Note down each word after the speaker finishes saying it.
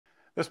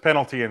This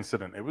penalty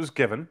incident, it was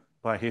given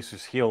by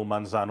Jesus Gil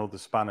Manzano, the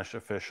Spanish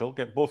official.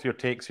 Get both your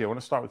takes here. I want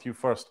to start with you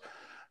first,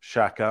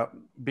 Shaka,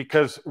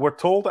 because we're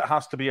told it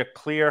has to be a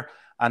clear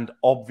and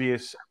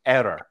obvious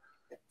error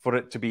for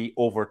it to be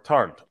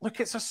overturned. Look,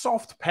 it's a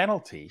soft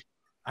penalty.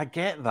 I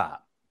get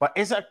that. But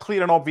is it a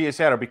clear and obvious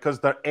error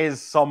because there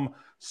is some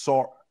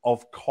sort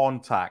of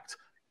contact?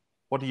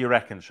 What do you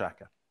reckon,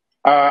 Shaka?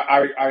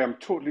 I am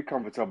totally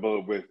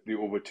comfortable with the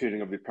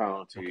overturning of the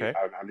penalty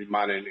and the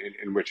manner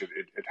in which it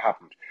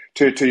happened.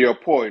 To your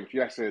point,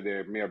 yes,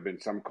 there may have been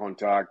some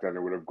contact and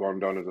it would have gone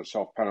down as a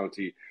soft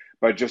penalty,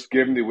 but just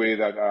given the way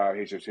that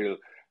Jesus Gil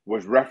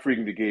was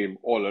refereeing the game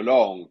all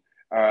along,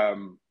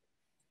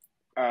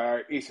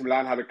 AC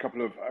Milan had a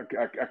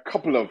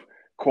couple of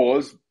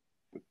calls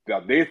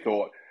that they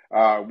thought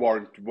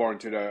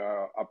warranted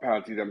a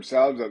penalty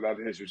themselves that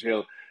Jesus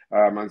Gil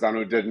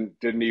Manzano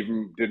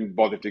didn't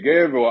bother to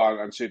give,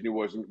 and certainly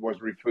wasn't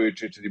referred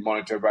to the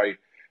monitor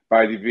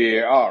by the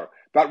VAR.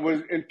 That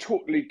was in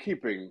totally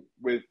keeping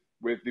with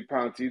the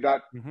penalty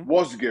that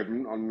was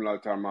given on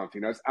Lautaro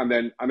Martínez and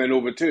then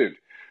overturned.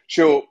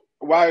 So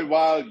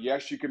while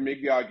yes, you can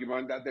make the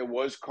argument that there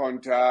was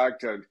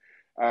contact, and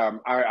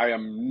I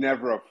am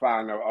never a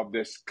fan of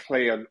this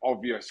clear and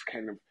obvious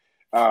kind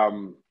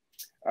of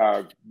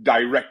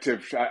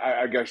directive,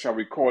 I guess, shall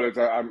we call it?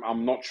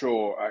 I'm not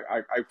sure.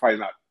 I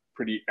find that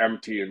pretty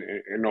empty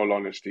in all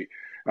honesty.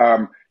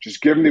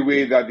 Just given the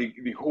way that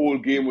the whole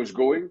game was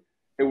going,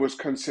 it was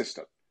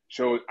consistent.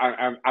 So,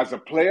 and as a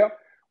player,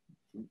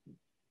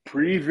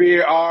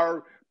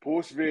 pre-VAR,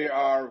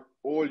 post-VAR,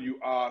 all you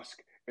ask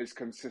is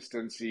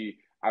consistency,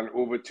 and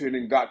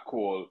overturning that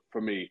call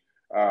for me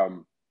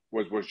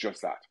was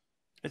just that.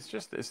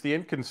 It's the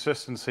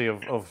inconsistency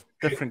of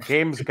different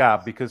games,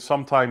 Gab, because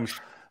sometimes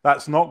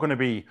that's not going to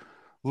be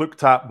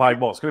looked at by,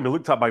 well, it's going to be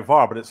looked at by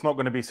VAR, but it's not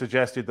going to be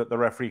suggested that the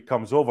referee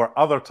comes over.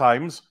 Other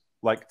times,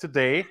 like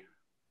today,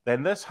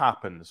 then this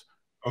happens.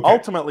 Okay.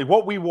 Ultimately,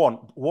 what we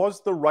want,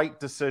 was the right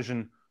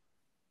decision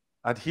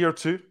adhered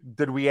to?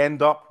 Did we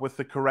end up with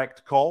the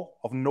correct call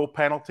of no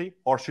penalty,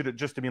 or should it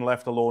just have been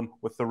left alone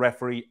with the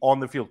referee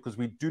on the field? Because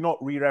we do not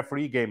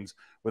re-referee games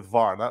with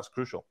VAR, and that's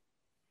crucial.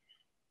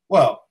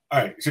 Well, all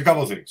right, so a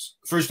couple of things.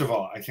 First of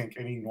all, I think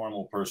any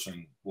normal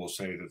person will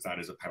say that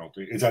is a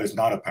penalty. That is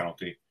not a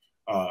penalty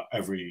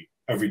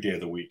every day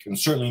of the week, and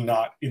certainly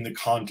not in the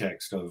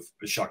context of,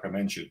 as Shaka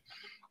mentioned,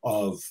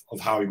 of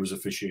how he was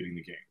officiating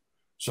the game.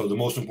 So the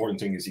most important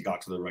thing is he got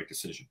to the right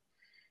decision.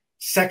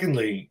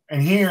 Secondly,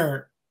 and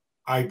here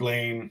I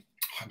blame,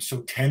 I'm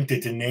so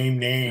tempted to name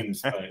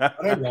names, but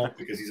I won't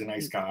because he's a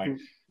nice guy.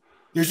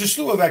 There's a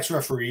slew of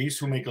ex-referees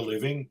who make a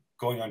living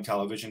going on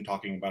television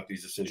talking about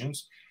these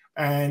decisions.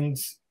 And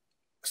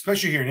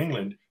especially here in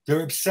England,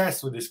 they're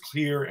obsessed with this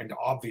clear and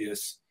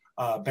obvious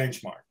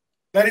benchmark.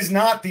 That is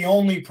not the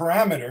only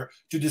parameter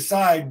to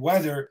decide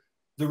whether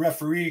the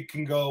referee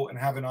can go and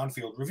have an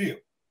on-field review.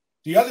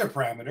 The other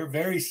parameter,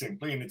 very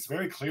simply, and it's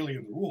very clearly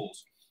in the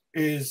rules,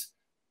 is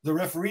the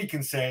referee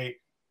can say,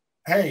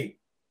 hey,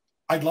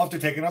 I'd love to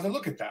take another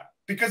look at that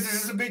because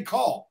this is a big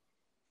call.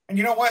 And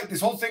you know what?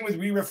 This whole thing with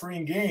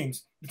re-refereeing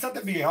games, it's not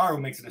the VAR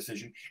who makes a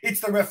decision. It's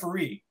the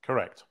referee.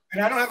 Correct.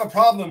 And I don't have a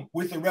problem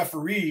with the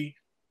referee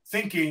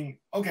thinking,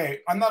 okay,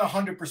 I'm not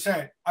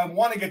 100%. I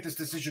want to get this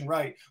decision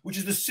right, which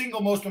is the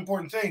single most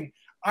important thing.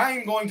 I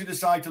am going to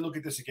decide to look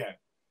at this again.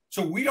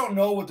 So we don't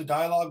know what the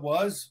dialogue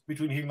was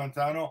between Gil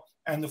Manzano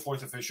and the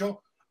fourth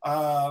official,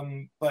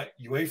 but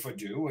UEFA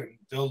do, and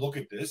they'll look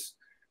at this.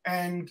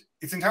 And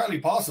it's entirely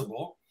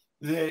possible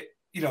that,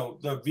 you know,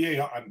 the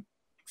VAR, I'm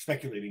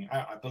speculating,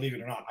 I believe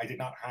it or not, I did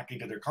not hack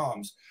into their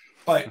comms,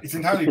 but it's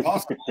entirely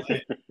possible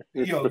that,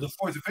 you know, the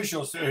fourth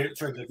official,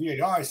 the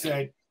VAR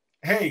said,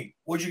 hey,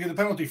 what'd you get the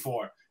penalty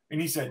for?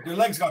 And he said, their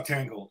legs got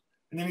tangled.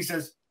 And then he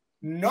says,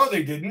 no,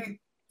 they didn't.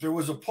 There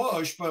was a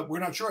push, but we're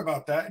not sure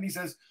about that. And he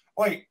says,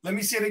 wait, let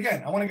me see it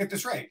again. I want to get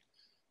this right.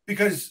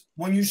 Because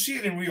when you see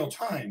it in real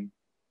time,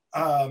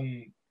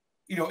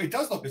 you know, it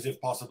does look as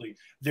if possibly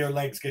their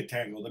legs get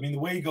tangled. I mean, the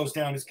way he goes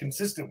down is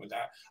consistent with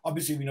that.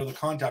 Obviously, we know the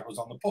contact was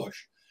on the push.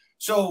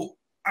 So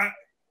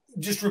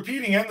just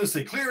repeating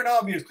endlessly, clear and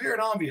obvious, clear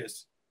and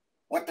obvious.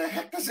 What the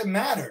heck does it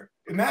matter?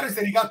 It matters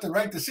that he got the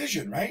right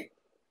decision, right?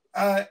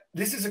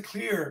 This is a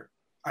clear,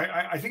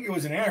 I think it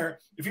was an error.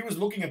 If he was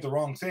looking at the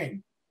wrong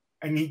thing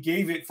and he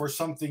gave it for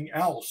something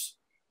else,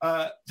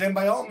 then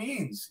by all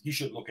means, he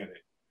should look at it.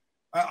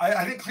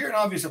 I think clear and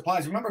obvious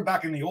applies. Remember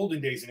back in the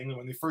olden days in England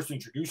when they first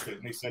introduced it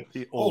and they said,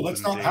 oh,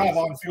 let's not have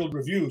on-field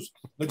reviews.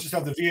 Let's just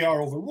have the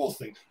VAR overrule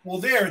thing. Well,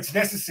 there it's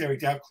necessary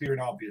to have clear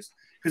and obvious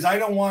because I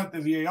don't want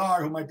the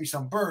VAR, who might be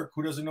some Burke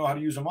who doesn't know how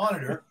to use a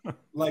monitor,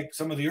 like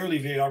some of the early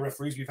VAR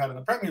referees we've had in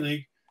the Premier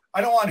League.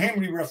 I don't want him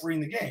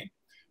re-refereeing the game.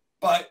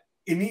 But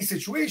in these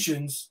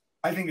situations,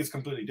 I think it's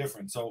completely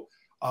different. So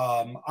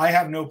I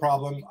have no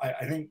problem.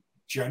 I think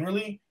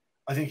generally,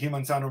 I think Gil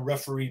Manzano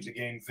refereed the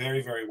game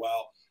very, very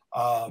well.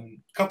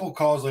 Couple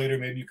calls later,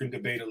 maybe you can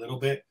debate a little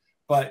bit,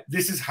 but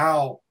this is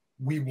how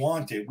we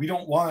want it. We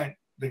don't want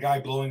the guy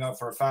blowing up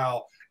for a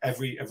foul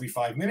every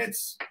 5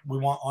 minutes. We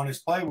want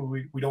honest play.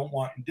 We don't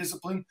want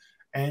indiscipline.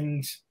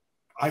 And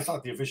I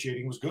thought the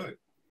officiating was good.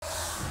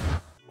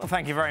 Well,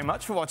 thank you very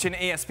much for watching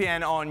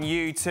ESPN on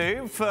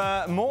YouTube.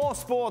 For more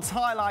sports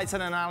highlights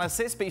and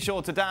analysis, be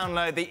sure to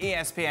download the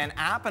ESPN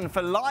app. And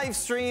for live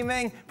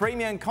streaming,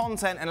 premium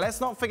content, and let's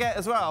not forget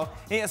as well,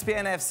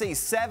 ESPN FC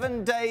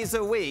 7 days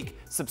a week.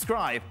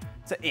 Subscribe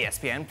to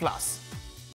ESPN Plus.